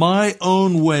want my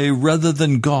own way rather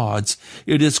than God's,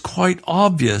 it is quite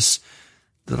obvious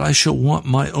that I shall want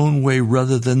my own way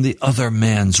rather than the other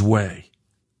man's way.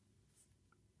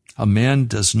 A man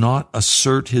does not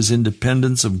assert his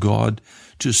independence of God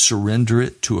to surrender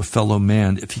it to a fellow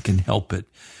man if he can help it.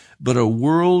 But a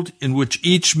world in which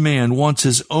each man wants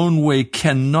his own way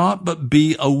cannot but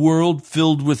be a world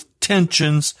filled with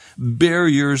tensions,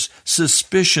 barriers,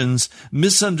 suspicions,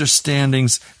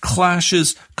 misunderstandings,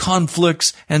 clashes,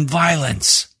 conflicts, and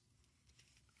violence.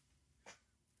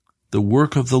 The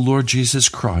work of the Lord Jesus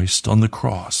Christ on the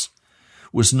cross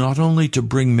was not only to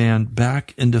bring man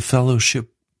back into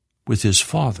fellowship with his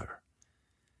Father,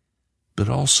 but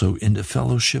also into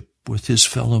fellowship with his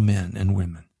fellow men and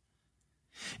women.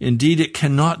 Indeed, it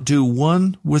cannot do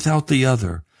one without the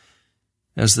other.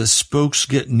 As the spokes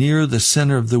get near the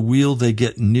center of the wheel, they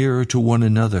get nearer to one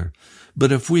another.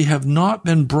 But if we have not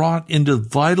been brought into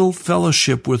vital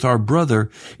fellowship with our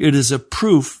brother, it is a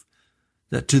proof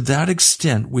that to that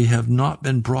extent we have not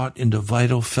been brought into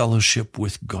vital fellowship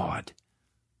with God.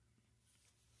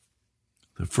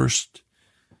 The first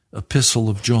epistle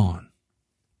of John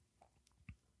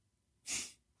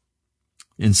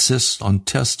insists on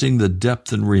testing the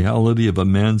depth and reality of a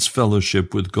man's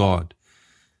fellowship with God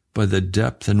by the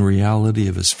depth and reality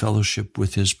of his fellowship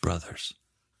with his brothers.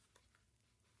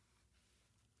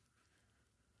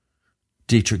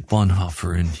 Dietrich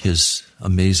Bonhoeffer, in his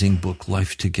amazing book,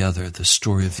 Life Together, the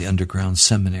story of the underground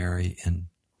seminary in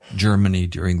Germany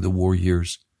during the war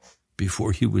years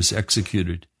before he was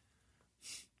executed,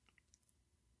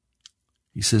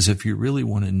 he says, if you really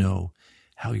want to know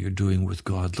how you're doing with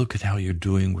God, look at how you're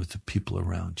doing with the people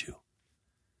around you.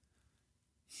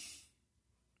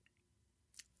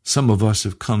 Some of us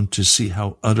have come to see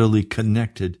how utterly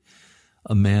connected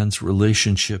a man's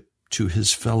relationship to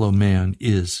his fellow man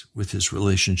is with his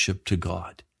relationship to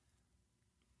God.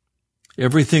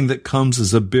 Everything that comes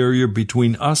as a barrier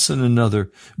between us and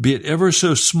another, be it ever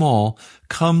so small,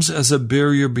 comes as a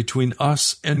barrier between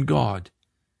us and God.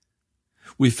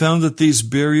 We found that these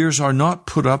barriers are not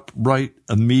put up right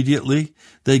immediately.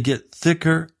 They get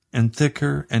thicker and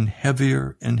thicker and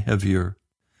heavier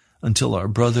until our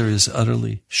brother is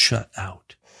utterly shut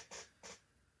out.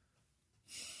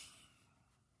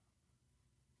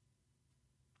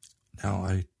 Now,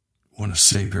 I want to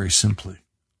say very simply,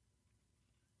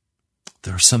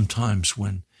 there are some times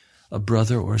when a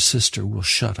brother or a sister will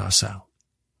shut us out.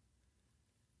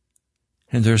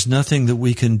 And there's nothing that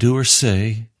we can do or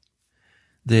say.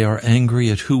 They are angry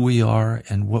at who we are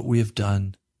and what we have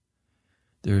done.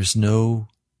 There is no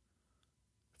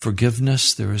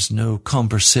forgiveness. There is no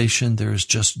conversation. There is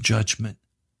just judgment.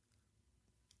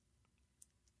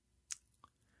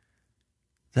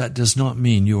 That does not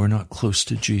mean you are not close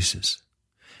to Jesus.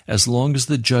 As long as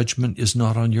the judgment is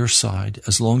not on your side,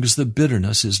 as long as the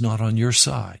bitterness is not on your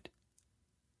side,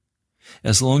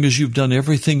 as long as you've done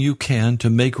everything you can to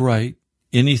make right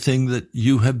anything that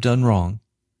you have done wrong,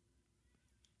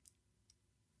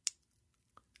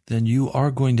 then you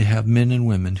are going to have men and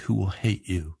women who will hate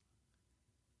you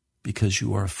because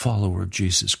you are a follower of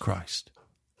Jesus Christ.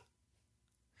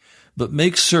 But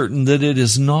make certain that it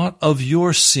is not of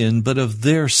your sin, but of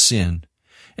their sin.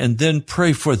 And then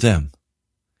pray for them.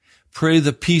 Pray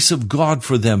the peace of God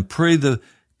for them. Pray the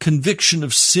conviction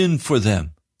of sin for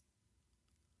them.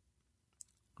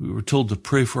 We were told to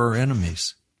pray for our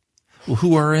enemies. Well,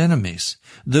 who are our enemies?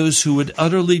 Those who would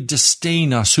utterly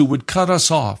disdain us, who would cut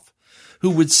us off, who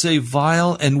would say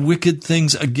vile and wicked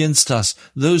things against us,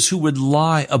 those who would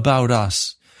lie about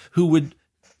us, who would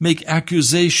make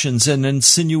accusations and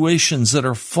insinuations that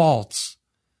are false.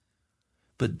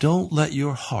 But don't let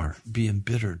your heart be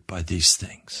embittered by these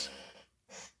things.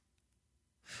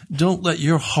 Don't let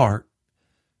your heart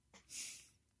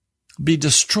be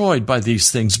destroyed by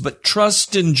these things, but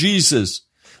trust in Jesus.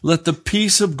 Let the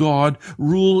peace of God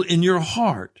rule in your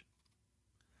heart.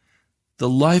 The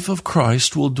life of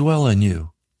Christ will dwell in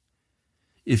you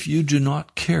if you do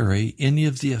not carry any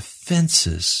of the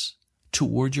offenses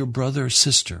toward your brother or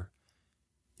sister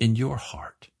in your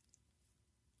heart.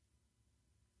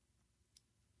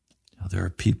 Now, there are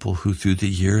people who through the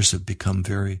years have become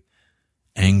very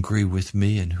angry with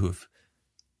me and who have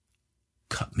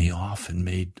cut me off and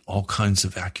made all kinds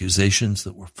of accusations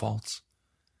that were false.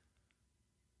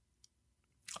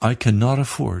 I cannot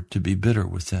afford to be bitter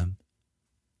with them.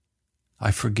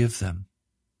 I forgive them.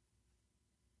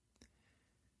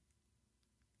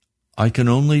 I can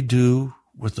only do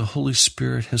what the Holy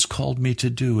Spirit has called me to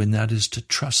do, and that is to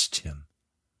trust Him.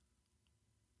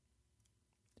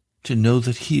 To know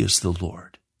that He is the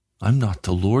Lord. I'm not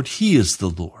the Lord, He is the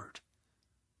Lord.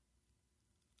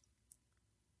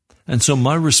 And so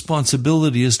my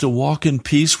responsibility is to walk in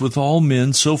peace with all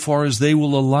men so far as they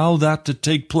will allow that to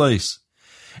take place.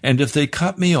 And if they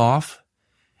cut me off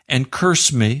and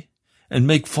curse me and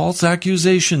make false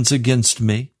accusations against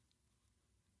me,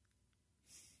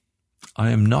 I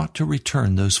am not to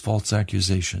return those false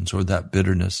accusations or that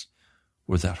bitterness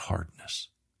or that hardness.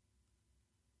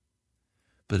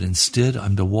 But instead,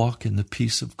 I'm to walk in the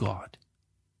peace of God.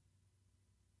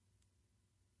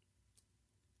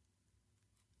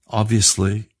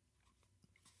 Obviously,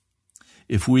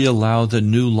 if we allow the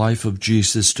new life of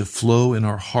Jesus to flow in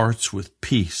our hearts with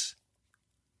peace,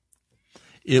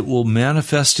 it will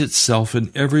manifest itself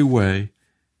in every way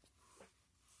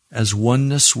as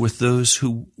oneness with those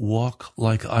who walk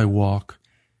like I walk,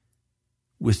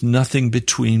 with nothing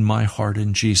between my heart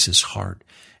and Jesus' heart.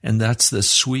 And that's the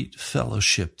sweet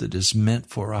fellowship that is meant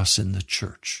for us in the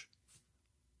church.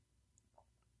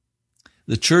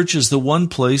 The church is the one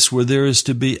place where there is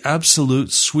to be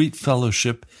absolute sweet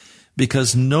fellowship,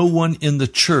 because no one in the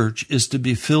church is to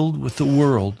be filled with the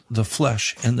world, the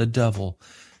flesh, and the devil.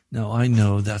 Now, I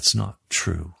know that's not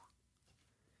true.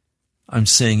 I'm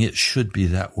saying it should be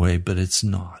that way, but it's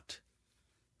not.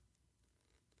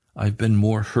 I've been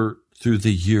more hurt through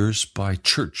the years by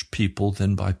church people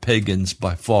than by pagans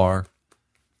by far.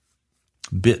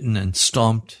 Bitten and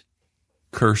stomped,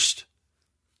 cursed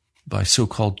by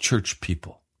so-called church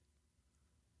people,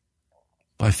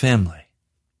 by family.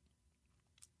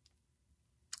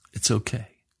 It's okay.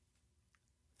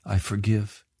 I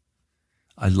forgive.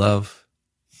 I love.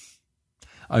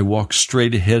 I walk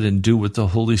straight ahead and do what the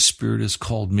Holy Spirit has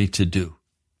called me to do.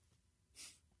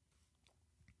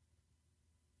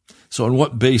 So on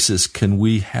what basis can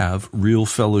we have real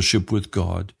fellowship with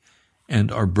God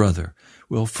and our brother?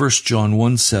 Well, 1 John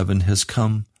 1:7 has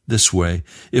come this way.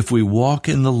 If we walk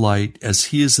in the light as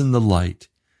He is in the light,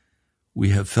 we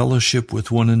have fellowship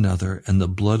with one another, and the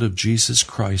blood of Jesus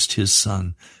Christ, His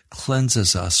Son,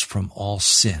 cleanses us from all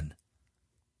sin.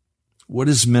 What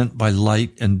is meant by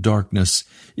light and darkness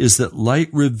is that light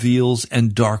reveals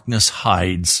and darkness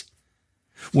hides.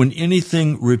 When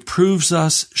anything reproves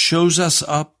us, shows us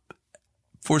up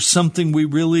for something we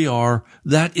really are,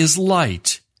 that is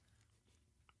light.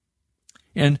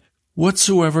 And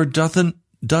whatsoever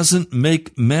doesn't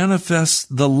make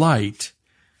manifest the light,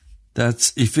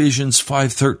 that's Ephesians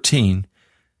 5:13.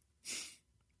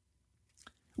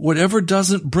 Whatever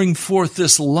doesn't bring forth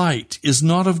this light is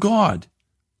not of God.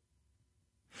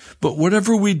 But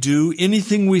whatever we do,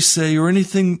 anything we say or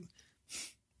anything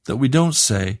that we don't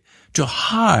say, to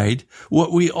hide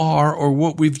what we are or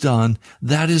what we've done,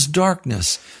 that is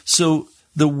darkness. So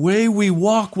the way we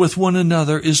walk with one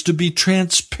another is to be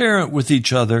transparent with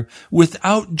each other,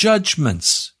 without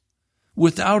judgments,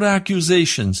 without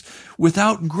accusations,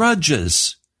 without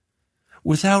grudges,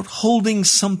 without holding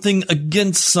something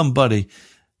against somebody.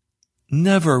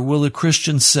 Never will a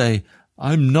Christian say,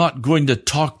 I'm not going to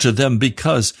talk to them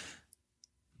because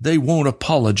they won't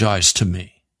apologize to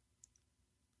me.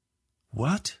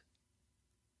 What?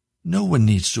 No one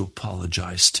needs to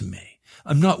apologize to me.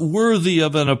 I'm not worthy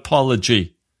of an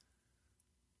apology.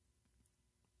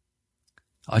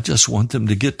 I just want them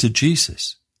to get to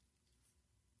Jesus.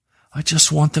 I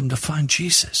just want them to find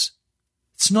Jesus.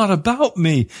 It's not about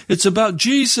me. It's about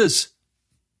Jesus.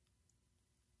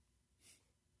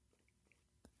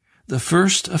 The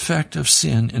first effect of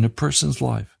sin in a person's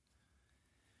life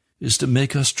is to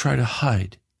make us try to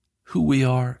hide who we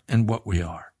are and what we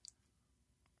are.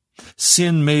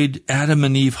 Sin made Adam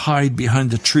and Eve hide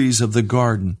behind the trees of the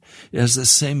garden. It has the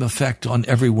same effect on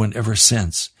everyone ever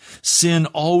since. Sin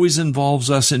always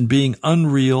involves us in being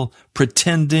unreal,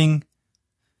 pretending,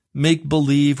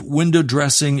 make-believe, window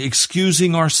dressing,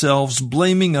 excusing ourselves,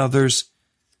 blaming others.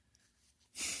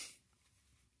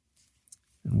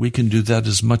 And we can do that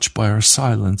as much by our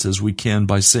silence as we can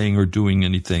by saying or doing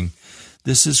anything.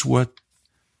 This is what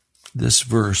this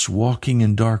verse, walking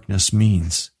in darkness,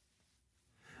 means.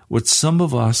 What some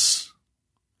of us,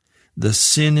 the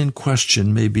sin in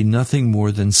question may be nothing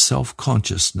more than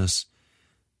self-consciousness,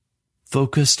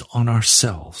 focused on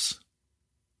ourselves,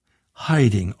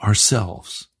 hiding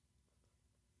ourselves.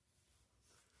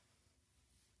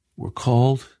 We're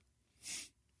called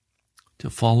to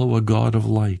follow a God of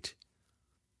light,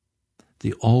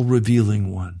 the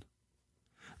all-revealing one,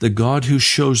 the God who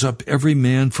shows up every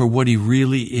man for what he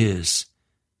really is.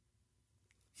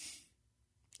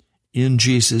 In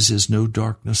Jesus is no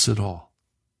darkness at all.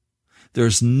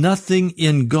 There's nothing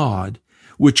in God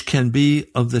which can be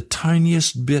of the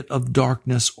tiniest bit of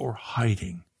darkness or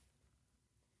hiding.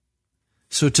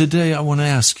 So today I want to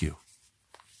ask you,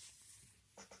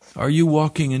 are you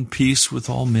walking in peace with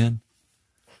all men?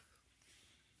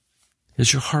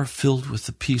 Is your heart filled with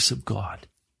the peace of God?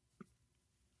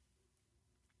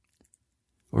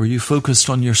 Or are you focused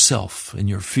on yourself and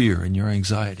your fear and your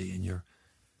anxiety and your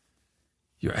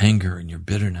anger and your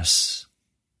bitterness?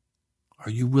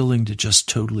 Are you willing to just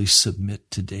totally submit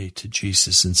today to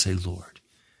Jesus and say, Lord,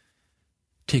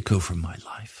 take over my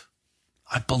life.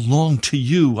 I belong to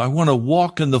you. I want to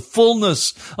walk in the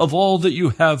fullness of all that you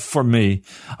have for me.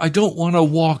 I don't want to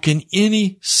walk in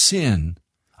any sin.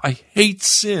 I hate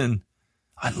sin.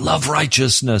 I love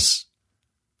righteousness.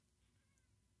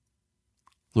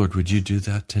 Lord, would you do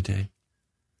that today?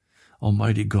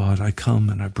 Almighty God, I come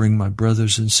and I bring my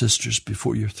brothers and sisters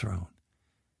before your throne.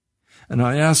 And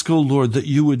I ask, O Lord, that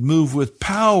you would move with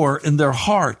power in their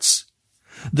hearts,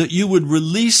 that you would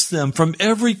release them from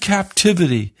every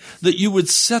captivity, that you would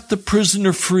set the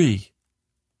prisoner free.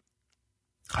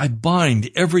 I bind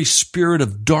every spirit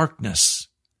of darkness.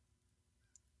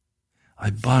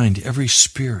 I bind every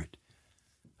spirit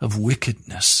of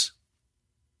wickedness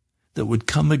that would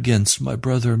come against my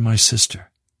brother and my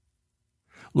sister.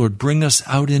 Lord, bring us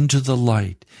out into the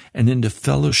light and into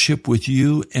fellowship with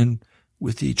you and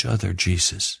with each other,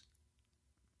 Jesus.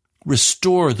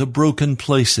 Restore the broken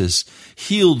places.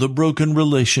 Heal the broken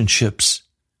relationships.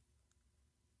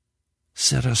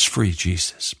 Set us free,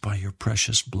 Jesus, by your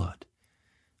precious blood.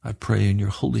 I pray in your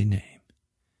holy name.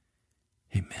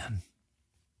 Amen.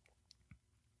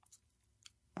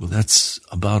 Well, that's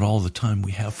about all the time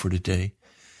we have for today.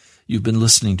 You've been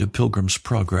listening to Pilgrim's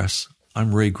Progress.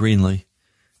 I'm Ray Greenley,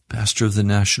 pastor of the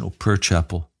National Prayer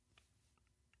Chapel.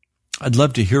 I'd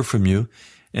love to hear from you,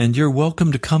 and you're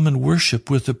welcome to come and worship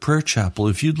with the Prayer Chapel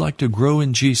if you'd like to grow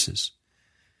in Jesus.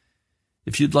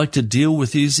 If you'd like to deal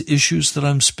with these issues that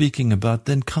I'm speaking about,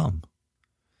 then come.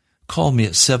 Call me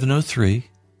at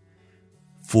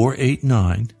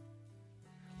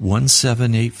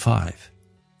 703-489-1785.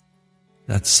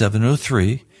 That's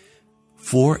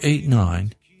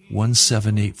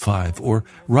 703-489-1785. Or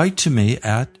write to me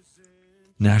at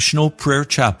National Prayer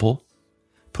Chapel,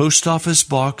 Post Office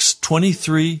Box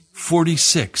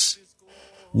 2346,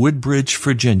 Woodbridge,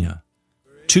 Virginia,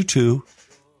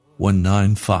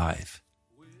 22195.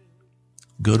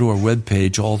 Go to our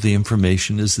webpage. All the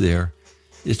information is there.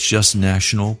 It's just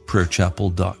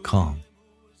nationalprayerchapel.com.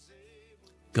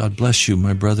 God bless you,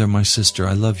 my brother, my sister.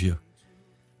 I love you.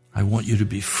 I want you to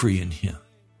be free in Him.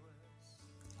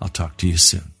 I'll talk to you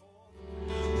soon.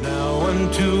 Now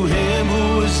unto Him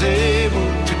who is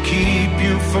able to keep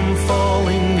you from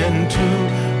falling and to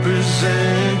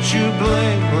present you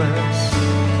blameless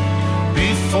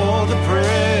before the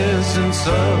presence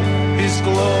of His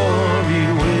glory.